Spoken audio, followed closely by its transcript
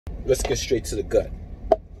Let's get straight to the gut.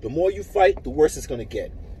 The more you fight, the worse it's going to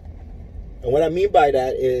get. And what I mean by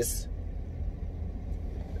that is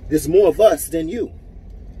there's more of us than you.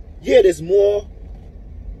 Yeah, there's more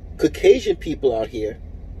Caucasian people out here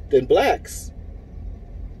than blacks.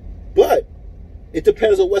 But it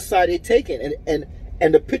depends on what side they're taking.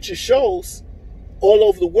 And the picture shows all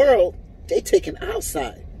over the world, they taking our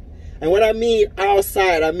side. And when I mean our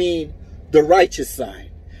side, I mean the righteous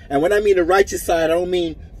side. And when I mean the righteous side, I don't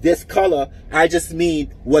mean this color. I just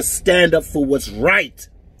mean what stand up for what's right.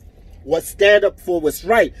 What stand up for what's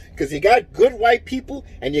right. Because you got good white people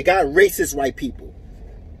and you got racist white people.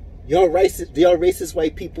 Y'all racist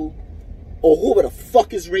white people, or whoever the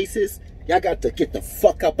fuck is racist, y'all got to get the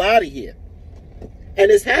fuck up out of here. And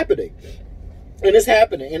it's happening. And it's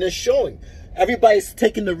happening. And it's showing. Everybody's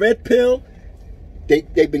taking the red pill.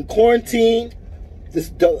 They've been quarantined.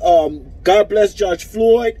 God bless George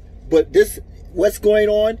Floyd. But what's going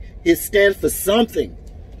on, it stands for something.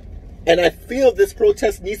 And I feel this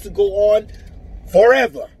protest needs to go on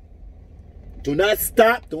forever. Do not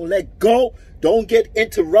stop. Don't let go. Don't get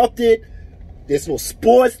interrupted. There's no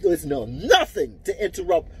sports. There's no nothing to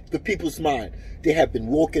interrupt the people's mind. They have been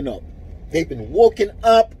woken up. They've been woken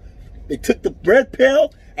up. They took the red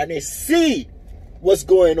pill and they see what's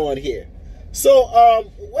going on here. So,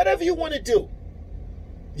 whatever you want to do,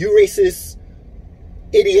 you racist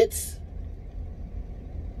idiots,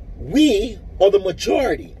 we are the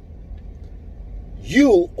majority.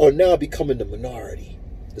 You are now becoming the minority,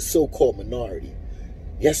 the so-called minority.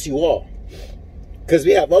 Yes, you are. Because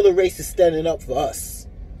we have other races standing up for us,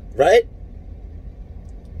 right?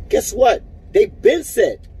 Guess what? They've been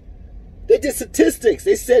said. They did statistics.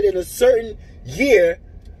 They said in a certain year,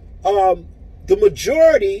 the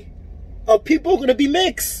majority of people are going to be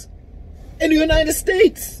mixed in the United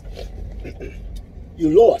States.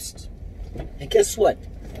 You lost. And guess what?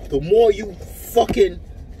 The more you fucking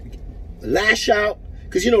lash out,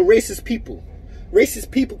 because you know racist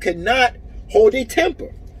people cannot hold their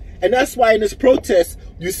temper. And that's why in this protest,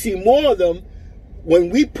 you see more of them.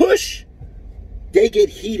 When we push, they get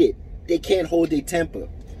heated. They can't hold their temper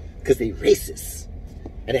because they're racist.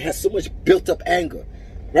 And it has so much built up anger,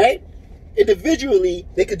 right? Individually,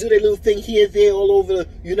 they could do their little thing here, there, all over the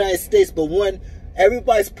United States. But when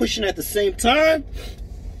everybody's pushing at the same time,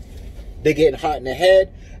 they're getting hot in the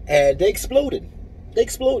head and they exploded. They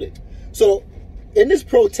exploded. So in this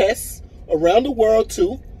protest around the world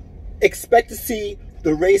too, expect to see the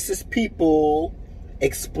racist people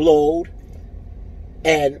explode,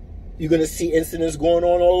 and you're going to see incidents going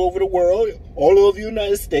on all over the world, all over the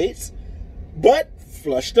United States, but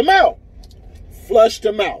flush them out. Flush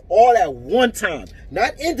them out. All at one time.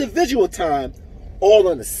 Not individual time, all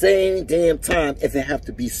on the same damn time if it have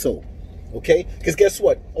to be so. Okay? Because guess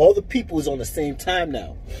what? All the people is on the same time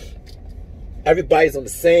now. Everybody's on the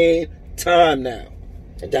same time now.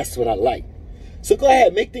 And that's what I like. So go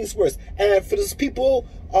ahead, make things worse. And for those people,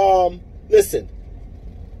 listen,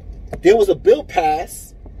 there was a bill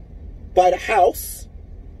passed by the House.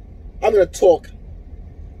 I'm going to talk,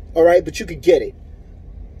 all right, but you could get it,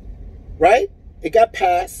 right? It got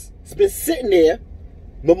passed. It's been sitting there,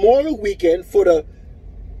 Memorial Weekend, for the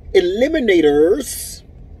eliminators.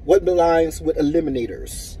 What aligns with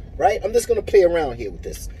eliminators, right? I'm just going to play around here with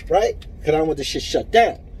this, right? Because I don't want this shit shut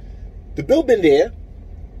down. The bill been there.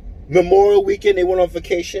 Memorial Weekend, they went on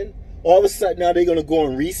vacation. All of a sudden, now they're going to go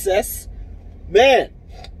on recess. Man,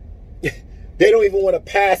 they don't even want to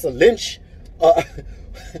pass a lynch.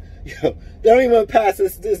 They don't even want to pass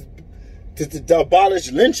this to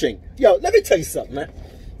abolish lynching. Yo, let me tell you something, man.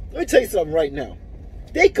 Let me tell you something right now.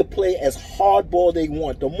 They could play as hardball they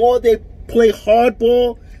want. The more they play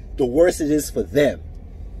hardball, the worse it is for them.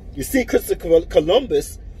 You see Christopher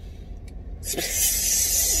Columbus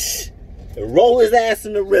roll his ass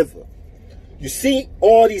in the river. You see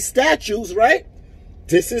all these statues, right?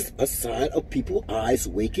 This is a sign of people's eyes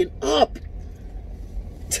waking up.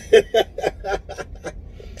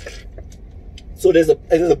 So there's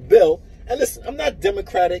a bill. And listen, I'm not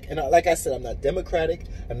Democratic. And like I said, I'm not Democratic.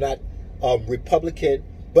 I'm not Republican.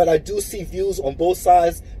 But I do see views on both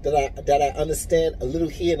sides that I understand a little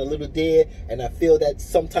here and a little there. And I feel that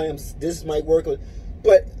sometimes this might work.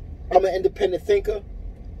 But I'm an independent thinker.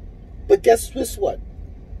 But guess what?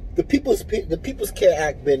 The People's Care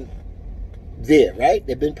Act been there, right?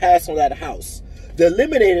 They've been passed on that House. The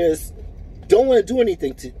eliminators don't want to do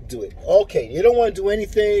anything to do it. Okay, you don't want to do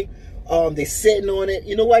anything. They're sitting on it.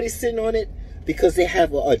 You know why they're sitting on it? Because they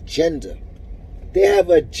have an agenda. They have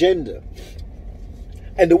an agenda.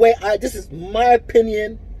 And the way this is my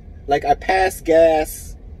opinion, like I pass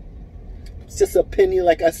gas. It's just an opinion,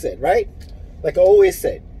 like I said, right? Like I always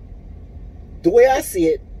said. the way I see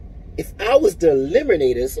it, if I was the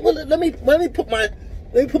eliminators, well, let me put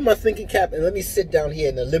my thinking cap and let me sit down here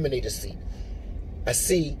in the eliminator seat. I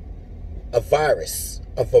see a virus,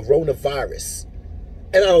 a coronavirus,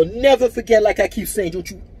 and I'll never forget. Like I keep saying, don't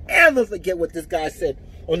you ever forget what this guy said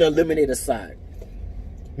on the eliminator side,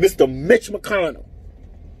 Mr. Mitch McConnell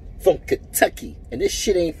from Kentucky, and this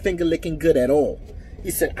shit ain't finger licking good at all.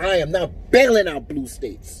 He said, I am not bailing out blue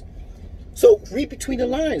states. So read between the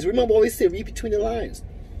lines. Remember, I always say read between the lines.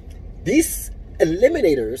 These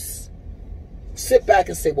eliminators sit back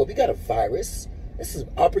and say, well, we got a virus. This is an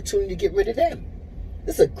opportunity to get rid of them.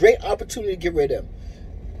 This is a great opportunity to get rid of them.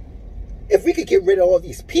 If we could get rid of all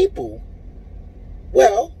these people,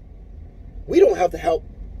 well, we don't have to help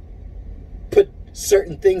put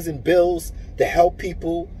certain things in bills to help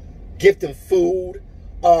people, give them food.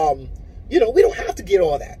 You know, we don't have to get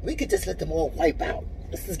all that. We could just let them all wipe out.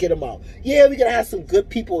 Let's just get them out. Yeah, we're going to have some good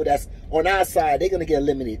people that's on our side. They're going to get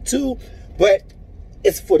eliminated too. But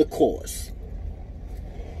it's for the cause.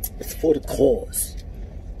 It's for the cause.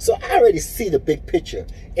 So I already see the big picture.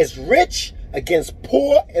 It's rich against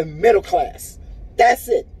poor and middle class. That's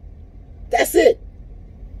it. That's it.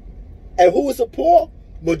 And who is the poor?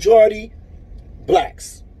 Majority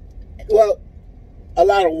blacks. Well, a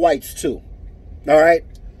lot of whites too. All right?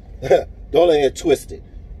 Don't let it twist it.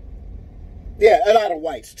 Yeah, a lot of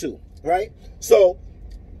whites too. Right? So,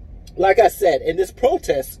 like I said, in this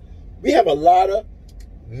protest, we have a lot of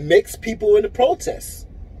mixed people in the protests.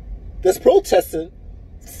 That's protesting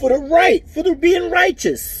for the right, for the being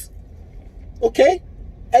righteous. Okay?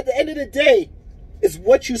 At the end of the day, it's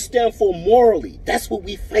what you stand for morally. That's what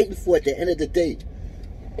we fighting for at the end of the day.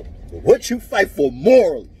 What you fight for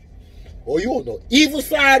morally. Or you on the evil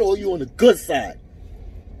side or you on the good side.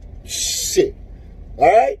 Shit.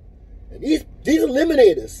 Alright? And these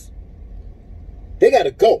eliminators, they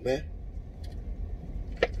gotta go, man.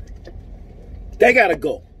 They gotta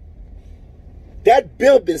go. That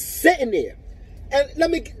bill been sitting there. And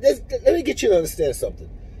let me get you to understand something.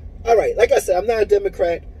 All right, like I said, I'm not a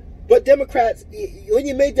Democrat, but Democrats, when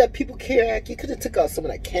you made that People Care Act, you could have took out some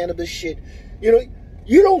of that cannabis shit. You know,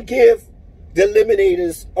 you don't give the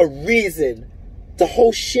eliminators a reason to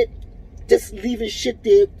hold shit, just leaving shit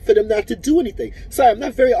there for them not to do anything. Sorry, I'm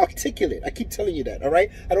not very articulate. I keep telling you that, all right?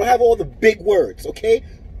 I don't have all the big words, okay?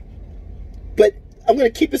 But I'm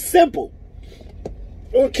going to keep it simple.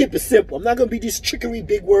 I'm going to keep it simple. I'm not going to be these trickery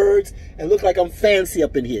big words and look like I'm fancy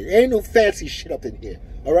up in here. There ain't no fancy shit up in here.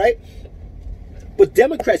 All right? But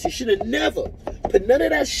Democrats, you should have never put none of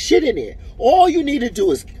that shit in there. All you need to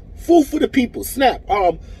do is food for the people. SNAP.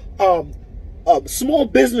 Small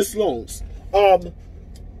business loans.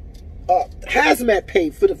 Hazmat pay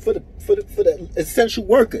for the essential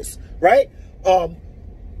workers. Right?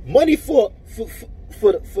 Money for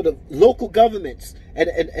the local governments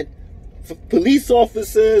and for police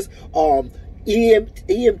officers,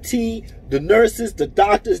 EMT, the nurses, the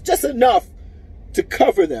doctors, just enough to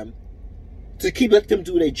cover them, to let them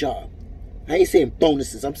do their job. I ain't saying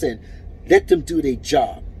bonuses. I'm saying let them do their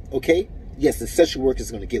job. Okay? Yes, essential workers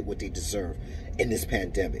are going to get what they deserve in this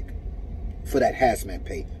pandemic for that hazmat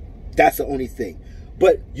pay. That's the only thing.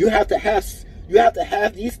 But you have to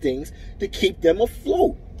have these things to keep them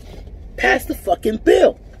afloat. Pass the fucking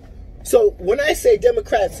bill. So when I say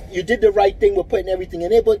Democrats, you did the right thing with putting everything in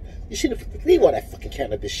there, but you should have leave all that fucking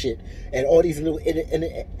cannabis shit and all these little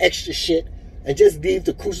extra shit and just leave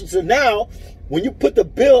the crucial. So now, when you put the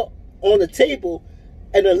bill on the table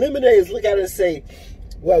and the eliminators look at it and say,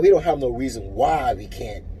 well, we don't have no reason why we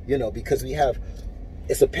can't, you know, because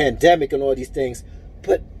it's a pandemic and all these things.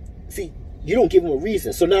 But see, you don't give them a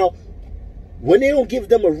reason. So now, when they don't give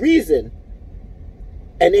them a reason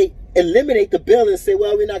and they eliminate the bill and say,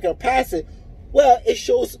 well, we're not going to pass it, well, it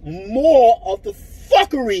shows more of the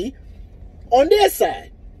fuckery on their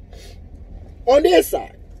side. On their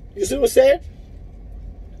side. You see what I'm saying?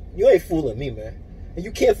 You ain't fooling me, man. And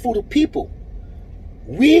you can't fool the people.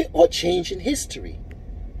 We are changing history.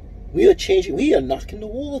 We are knocking the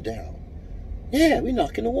wall down. Yeah, we're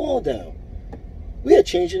knocking the wall down. We are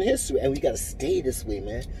changing history. And we got to stay this way,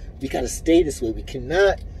 man. We got to stay this way. We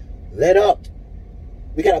cannot let up.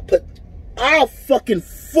 We got to put our fucking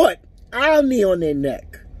foot, our knee on their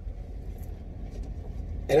neck.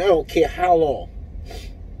 And I don't care how long.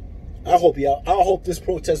 I hope this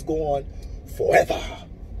protest go on forever.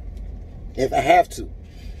 If I have to.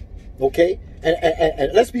 Okay?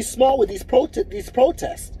 And let's be smart with these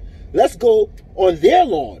protests. Let's go on their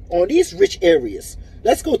lawn, on these rich areas.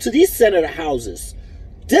 Let's go to these senator houses.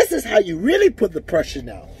 This is how you really put the pressure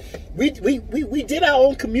now. We did our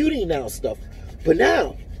own community now stuff. But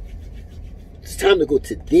now, It's time to go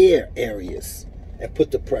to their areas and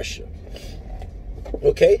put the pressure.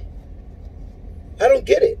 Okay? I don't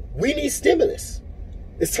get it. We need stimulus.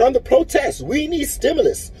 It's time to protest. We need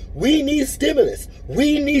stimulus. We need stimulus.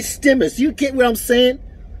 We need stimulus. You get what I'm saying?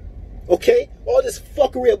 Okay? All this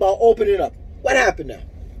fuckery about opening up. What happened now?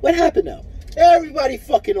 What happened now? Everybody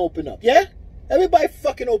fucking open up. Yeah? Everybody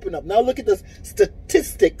fucking open up. Now look at the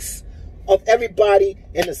statistics of everybody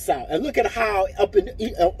in the South. And look at how up in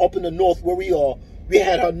the North where we are, we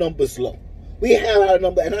had our numbers low. We had our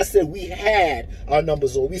number, and I said we had our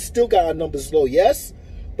numbers low. We still got our numbers low, yes?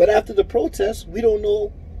 But after the protest, we don't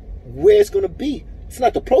know where it's going to be. It's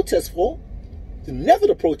not the protest fault. It's never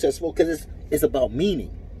the protest fault, because it's about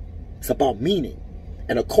meaning. It's about meaning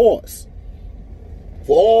and a cause.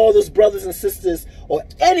 For all those brothers and sisters or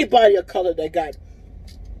anybody of color that got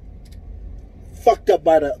fucked up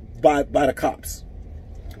by the cops,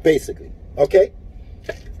 basically, okay?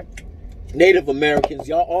 Native Americans,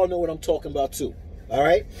 y'all all know what I'm talking about too, all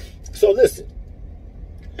right? So listen,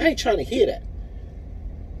 I ain't trying to hear that.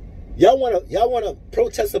 Y'all wanna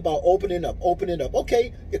protest about opening up.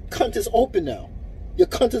 Okay, your cunt is open now. Your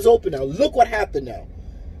cunt is open now. Look what happened now.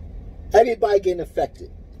 Everybody getting affected.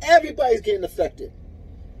 Everybody's getting affected,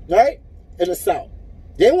 right? In the South.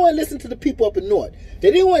 They didn't want to listen to the people up in North.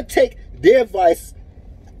 They didn't want to take their advice.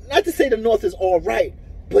 Not to say the North is all right,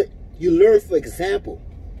 but you learn for example.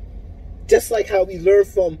 Just like how we learn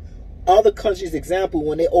from other countries' example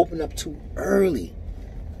when they open up too early.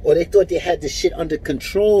 Or they thought they had this shit under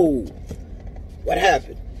control. What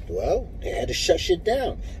happened? Well, they had to shut shit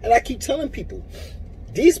down. And I keep telling people,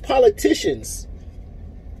 these politicians,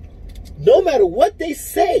 no matter what they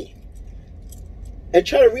say and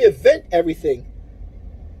try to reinvent everything,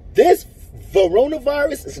 this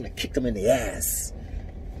coronavirus is going to kick them in the ass.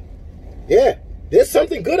 Yeah, there's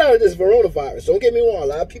something good out of this coronavirus. Don't get me wrong. A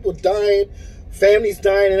lot of people dying, families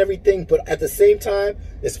dying and everything. But at the same time,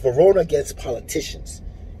 it's Verona against politicians.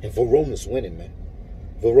 And Verona's winning, man.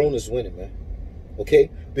 Verona's winning, man. Okay?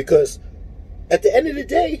 Because at the end of the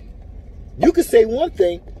day, you could say one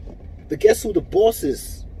thing, but guess who the boss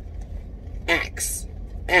is? Axe.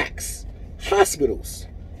 Hospitals.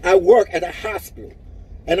 I work at a hospital.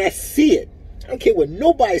 And I see it. I don't care what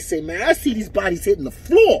nobody say, man. I see these bodies hitting the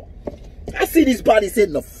floor. I see these bodies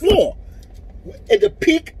hitting the floor. In the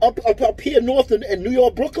peak, up here north in New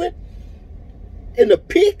York, Brooklyn, in the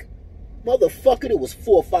peak, motherfucker, there was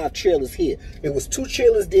 4 or 5 trailers here. There was 2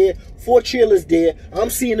 trailers there, 4 trailers there.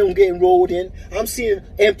 I'm seeing them getting rolled in. I'm seeing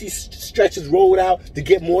empty stretches rolled out to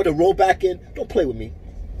get more to roll back in. Don't play with me.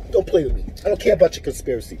 Don't play with me. I don't care about your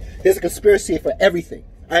conspiracy. There's a conspiracy for everything.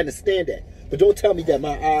 I understand that. But don't tell me that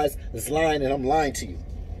my eyes is lying and I'm lying to you.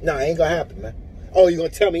 Nah, it ain't gonna happen, man. Oh, you're gonna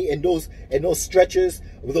tell me in those stretchers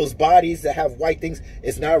with those bodies that have white things,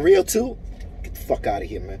 it's not real too? Get the fuck out of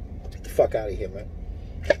here, man. Get the fuck out of here, man.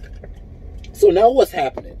 So now what's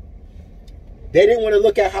happening? They didn't want to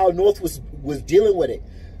look at how North was dealing with it.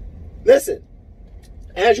 Listen,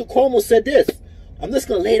 Andrew Cuomo said this. I'm just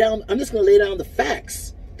gonna lay down the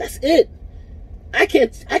facts. That's it. I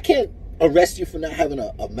can't arrest you for not having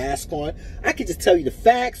a mask on. I can just tell you the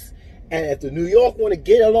facts. And if the New York want to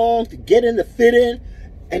get along, to get in, to fit in,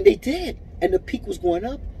 and they did. And the peak was going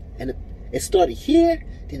up, and it started here,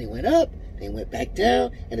 then it went up, then it went back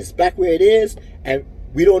down, and it's back where it is. And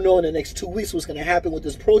we don't know in the next 2 weeks what's going to happen with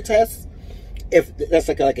this protest. If that's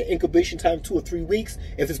like an incubation time, 2 or 3 weeks,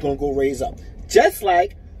 if it's going to go raise up. Just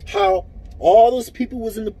like how all those people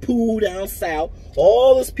was in the pool down south,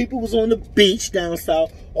 all those people was on the beach down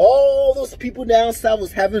south, all those people down south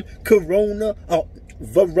was having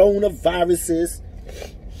coronaviruses.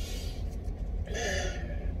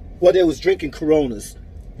 Well, they was drinking Coronas,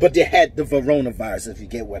 but they had the coronavirus, if you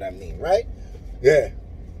get what I mean, right? Yeah.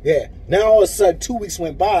 Now all of a sudden, 2 weeks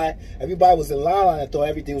went by, everybody was in la la and thought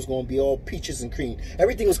everything was going to be all peaches and cream.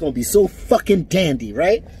 Everything was going to be so fucking dandy,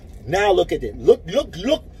 right? Now look at it. Look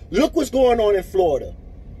what's going on in Florida.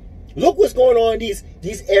 Look what's going on in these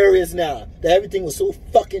areas now. That everything was so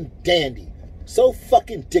fucking dandy. So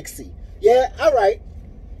fucking Dixie. Yeah, all right.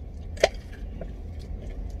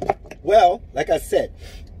 Well, like I said,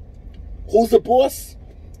 who's the boss?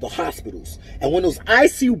 The hospitals. And when those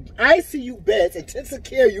ICU beds, intensive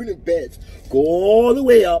care unit beds, go all the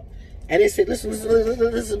way up, and they say, listen,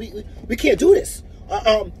 we can't do this.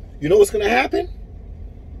 You know what's going to happen?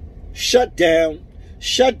 Shut down.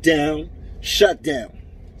 Simple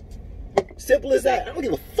as that. I don't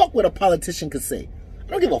give a fuck what a politician could say. I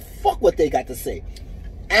don't give a fuck what they got to say.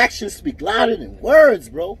 Actions speak louder than words,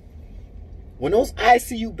 bro. When those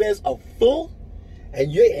ICU beds are full,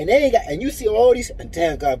 and you see all these, and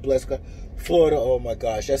damn, God bless God, Florida. Oh my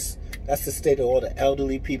gosh, That's the state of all the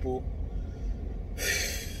elderly people.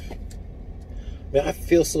 Man, I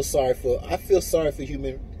feel sorry for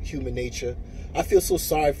human nature. I feel so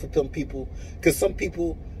sorry for some people, because some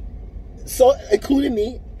people, so including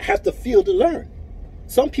me, have to feel to learn.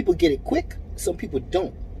 Some people get it quick, some people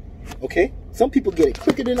don't. Okay? Some people get it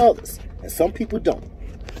quicker than others, and some people don't.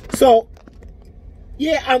 So,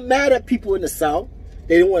 yeah, I'm mad at people in the South.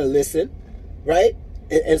 They didn't want to listen, right?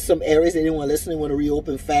 In some areas, they didn't want to listen. They want to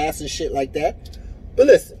reopen fast and shit like that. But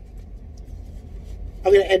listen,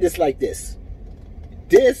 I'm going to end this like this.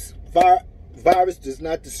 This virus does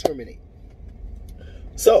not discriminate.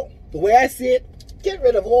 So, the way I see it, get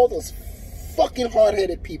rid of all those fucking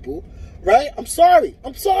hard-headed people, right? I'm sorry.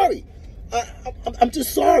 I'm sorry. I'm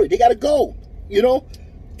just sorry. They got to go. You know,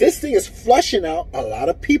 this thing is flushing out a lot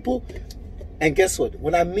of people. And guess what?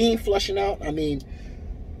 When I mean flushing out, I mean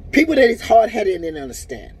people that is hard-headed and didn't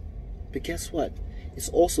understand. But guess what? It's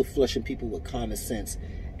also flushing people with common sense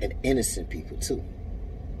and innocent people too.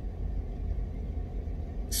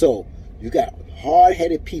 So you got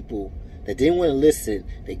hard-headed people that didn't want to listen.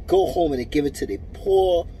 They go home and they give it to their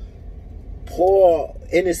poor,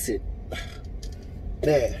 innocent.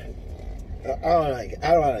 Man, I don't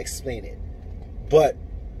know how to explain it. But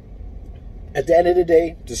at the end of the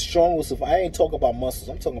day, the strong will survive. I ain't talking about muscles.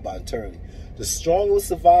 I'm talking about internally. The strong will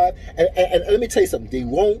survive. And let me tell you something. They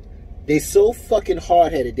won't. They so fucking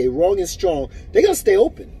hard-headed. They wrong and strong. They're going to stay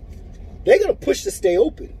open. They're going to push to stay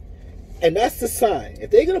open. And that's the sign.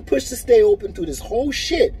 If they're going to push to stay open through this whole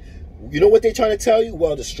shit, you know what they're trying to tell you?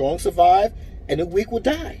 Well, the strong survive and the weak will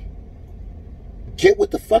die. Get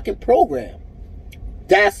with the fucking program.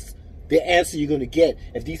 That's the answer you're going to get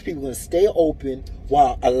if these people are going to stay open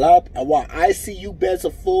while ICU beds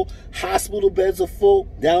are full, hospital beds are full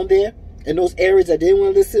down there in those areas that didn't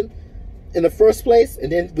want to listen in the first place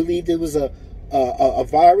and then believed it was a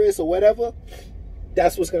virus or whatever.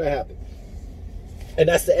 That's what's going to happen. And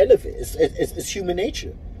that's the end of it. It's human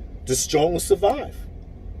nature. The strong will survive.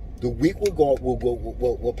 The weak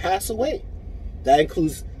will pass away. That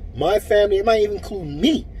includes my family. It might even include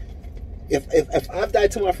me. If I've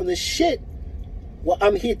died tomorrow from this shit, well,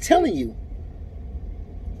 I'm here telling you,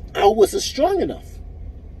 I wasn't strong enough.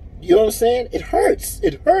 You know what I'm saying? It hurts.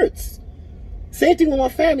 It hurts. Same thing with my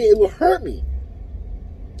family. It will hurt me.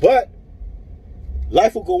 But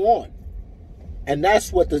life will go on. And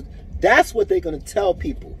that's what they're going to tell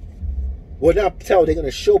people. Well, not tell, they're going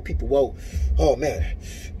to show people, well, oh man,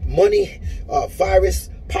 money, virus,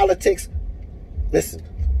 politics. Listen,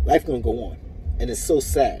 life's going to go on. And it's so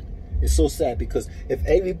sad. It's so sad because if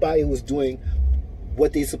everybody was doing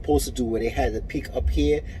what they're supposed to do, where they had the peak up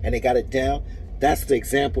here and they got it down, that's the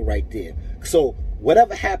example right there. So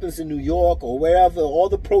whatever happens in New York or wherever, all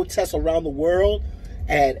the protests around the world,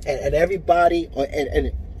 and everybody, and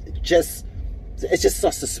it just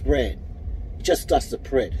starts to spread. It just starts to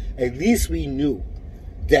spread. At least we knew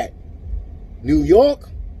that New York,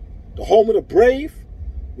 the home of the brave,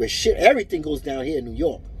 where shit, everything goes down here in New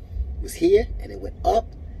York, was here and it went up.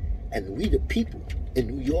 And we, the people in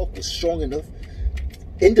New York, was strong enough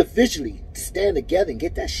individually to stand together and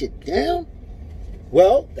get that shit down.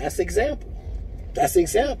 Well, that's the example. That's the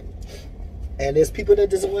example. And there's people that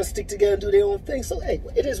doesn't want to stick together and do their own thing. So, hey,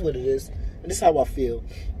 it is what it is. And this is how I feel.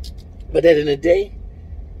 But at the end of the day,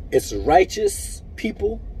 it's righteous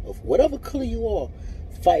people of whatever color you are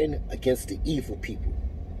fighting against the evil people.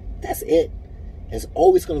 That's it. And it's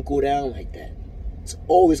always going to go down like that. It's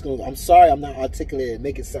always going to. I'm sorry I'm not articulate and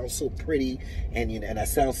make it sound so pretty and I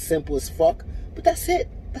sound simple as fuck. But that's it.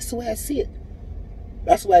 That's the way I see it.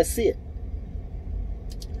 That's the way I see it.